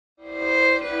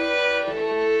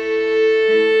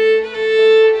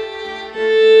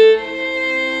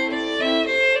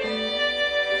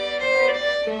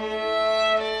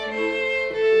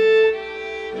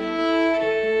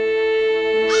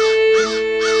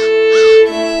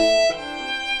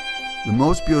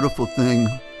most beautiful thing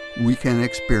we can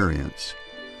experience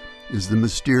is the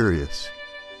mysterious.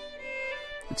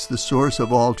 It's the source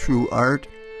of all true art,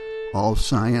 all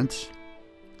science.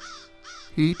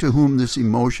 He to whom this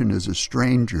emotion is a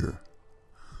stranger,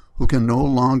 who can no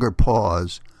longer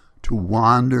pause to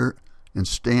wander and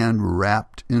stand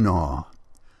wrapped in awe,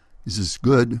 is as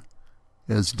good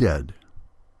as dead.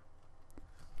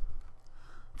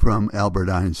 From Albert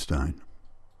Einstein.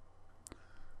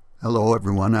 Hello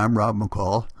everyone, I'm Rob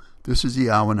McCall. This is the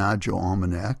Awanadjo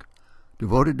Almanac,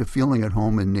 devoted to feeling at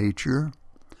home in nature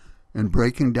and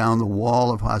breaking down the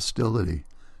wall of hostility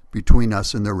between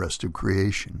us and the rest of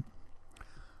creation.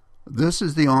 This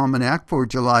is the Almanac for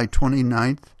July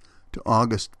 29th to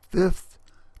August 5th,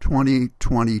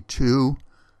 2022,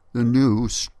 the new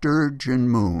Sturgeon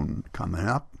Moon coming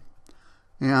up.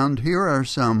 And here are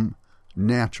some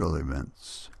natural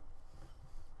events.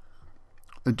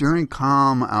 During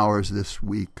calm hours this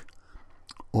week,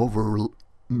 over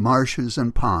marshes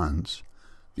and ponds,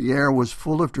 the air was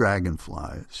full of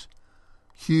dragonflies,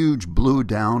 huge blue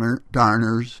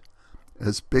darners,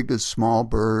 as big as small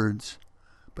birds,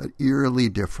 but eerily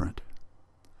different.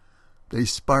 They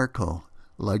sparkle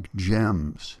like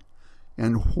gems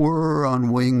and whir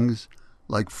on wings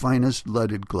like finest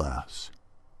leaded glass.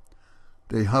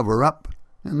 They hover up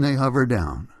and they hover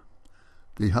down.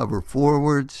 They hover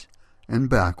forwards and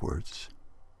backwards.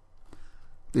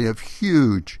 They have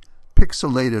huge,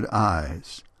 pixelated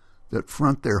eyes that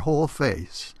front their whole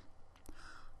face,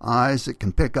 eyes that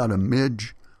can pick out a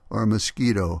midge or a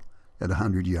mosquito at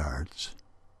 100 yards.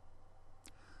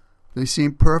 They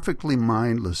seem perfectly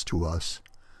mindless to us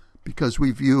because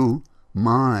we view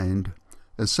mind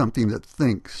as something that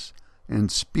thinks and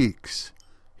speaks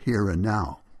here and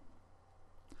now.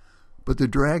 But the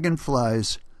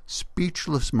dragonfly's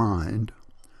speechless mind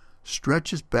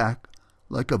stretches back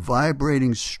like a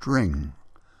vibrating string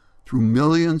through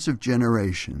millions of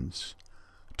generations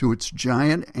to its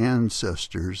giant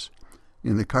ancestors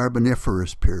in the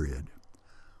Carboniferous period,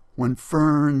 when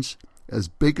ferns as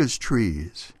big as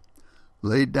trees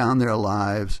laid down their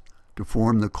lives to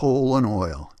form the coal and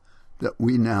oil that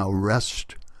we now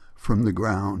wrest from the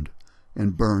ground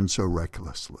and burn so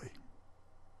recklessly.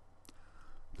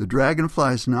 The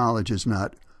dragonfly's knowledge is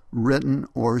not written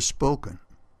or spoken.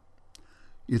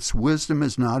 Its wisdom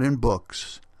is not in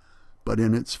books, but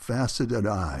in its faceted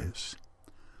eyes,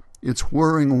 its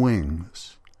whirring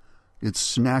wings, its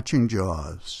snatching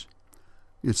jaws,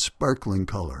 its sparkling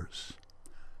colors,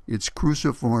 its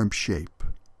cruciform shape.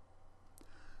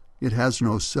 It has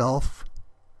no self.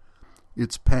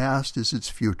 Its past is its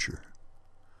future.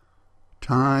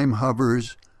 Time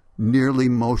hovers nearly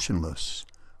motionless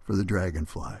for the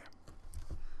dragonfly.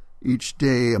 Each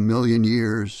day 1,000,000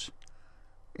 years,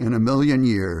 and 1,000,000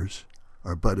 years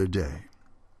are but a day.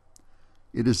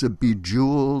 It is a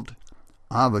bejeweled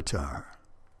avatar,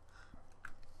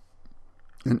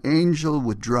 an angel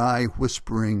with dry,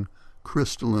 whispering,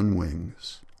 crystalline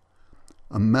wings,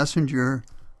 a messenger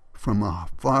from a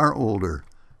far older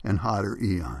and hotter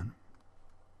eon.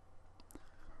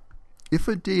 If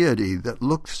a deity that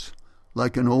looks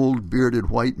like an old bearded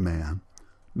white man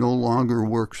no longer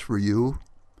works for you,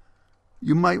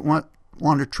 you might want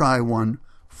to try one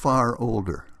far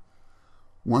older,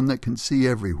 one that can see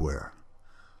everywhere,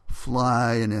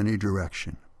 fly in any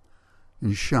direction,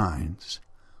 and shines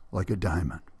like a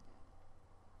diamond.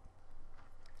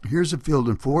 Here's a field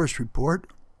and forest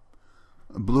report.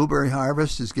 A blueberry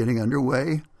harvest is getting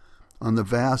underway on the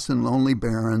vast and lonely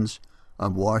barrens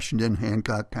of Washington and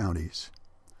Hancock counties.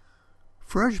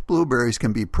 Fresh blueberries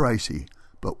can be pricey,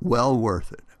 but well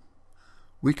worth it.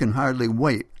 We can hardly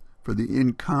wait for the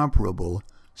incomparable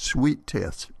sweet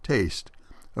taste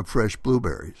of fresh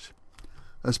blueberries,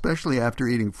 especially after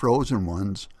eating frozen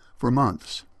ones for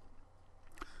months.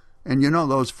 And you know,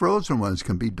 those frozen ones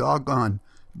can be doggone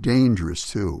dangerous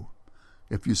too.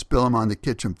 If you spill them on the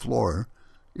kitchen floor,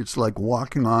 it's like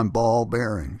walking on ball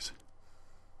bearings.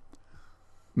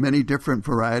 Many different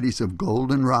varieties of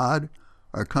goldenrod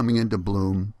are coming into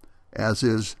bloom, as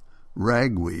is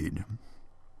ragweed,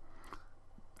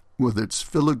 with its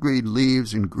filigreed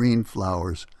leaves and green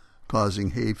flowers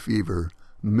causing hay fever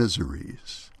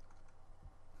miseries.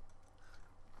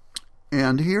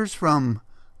 And here's from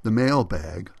the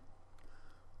mailbag.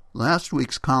 Last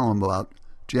week's column about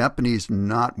Japanese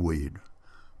knotweed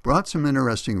brought some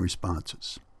interesting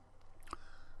responses.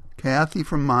 Kathy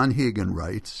from Monhegan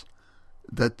writes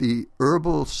that the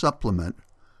herbal supplement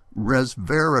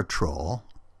resveratrol,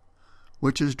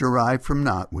 which is derived from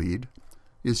knotweed,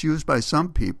 is used by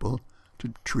some people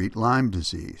to treat Lyme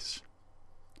disease.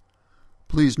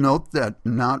 Please note that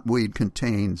knotweed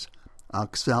contains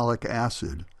oxalic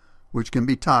acid, which can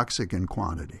be toxic in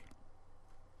quantity.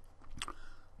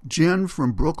 Jen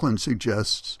from Brooklyn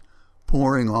suggests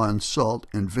pouring on salt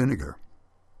and vinegar.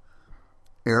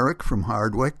 Eric from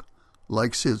Hardwick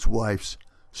likes his wife's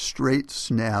straight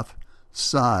snap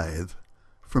scythe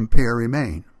from Perry,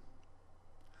 Maine.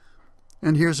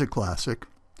 And here's a classic.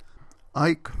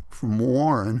 Ike from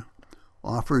Warren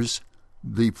offers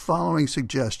the following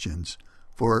suggestions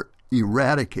for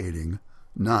eradicating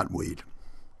knotweed.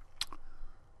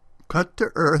 Cut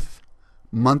to earth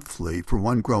monthly for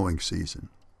one growing season.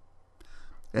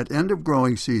 At end of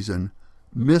growing season,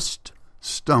 mist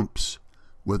stumps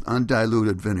with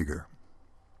undiluted vinegar.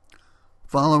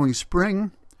 Following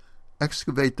spring,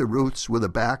 excavate the roots with a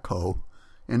backhoe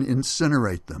and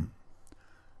incinerate them.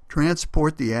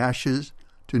 Transport the ashes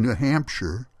to New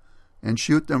Hampshire and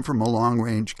shoot them from a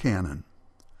long-range cannon.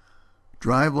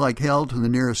 Drive like hell to the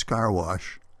nearest car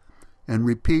wash and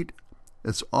repeat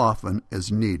as often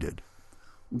as needed.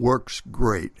 Works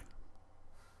great.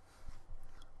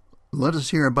 Let us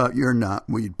hear about your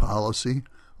knotweed policy,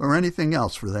 or anything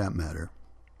else for that matter.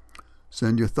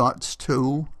 Send your thoughts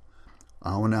to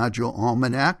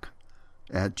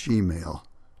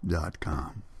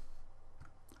awanajoalmanac@gmail.com.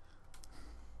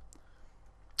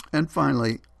 And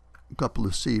finally, a couple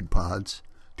of seed pods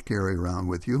to carry around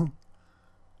with you.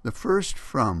 The first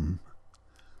from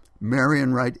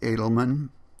Marion Wright Edelman,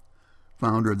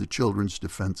 founder of the Children's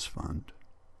Defense Fund.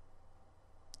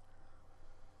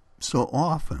 So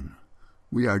often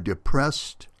we are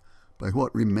depressed by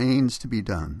what remains to be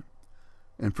done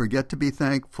and forget to be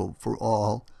thankful for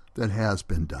all that has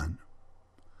been done.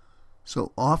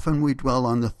 So often we dwell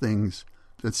on the things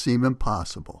that seem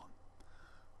impossible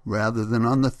rather than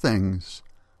on the things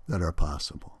that are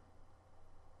possible.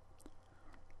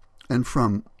 And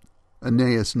from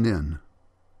Aeneas Nin,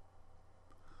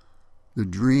 the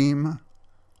dream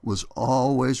was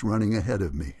always running ahead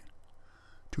of me,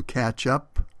 to catch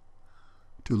up,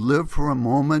 to live for a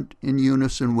moment in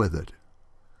unison with it.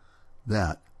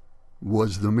 That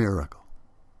was the miracle.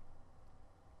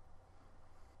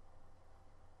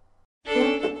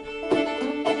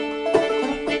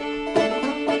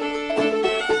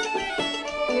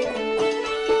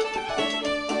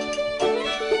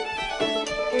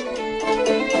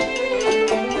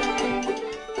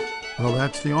 Well,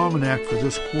 that's the almanac for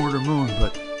this quarter moon,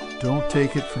 but don't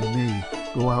take it from me.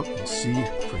 Go out and see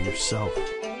for yourself.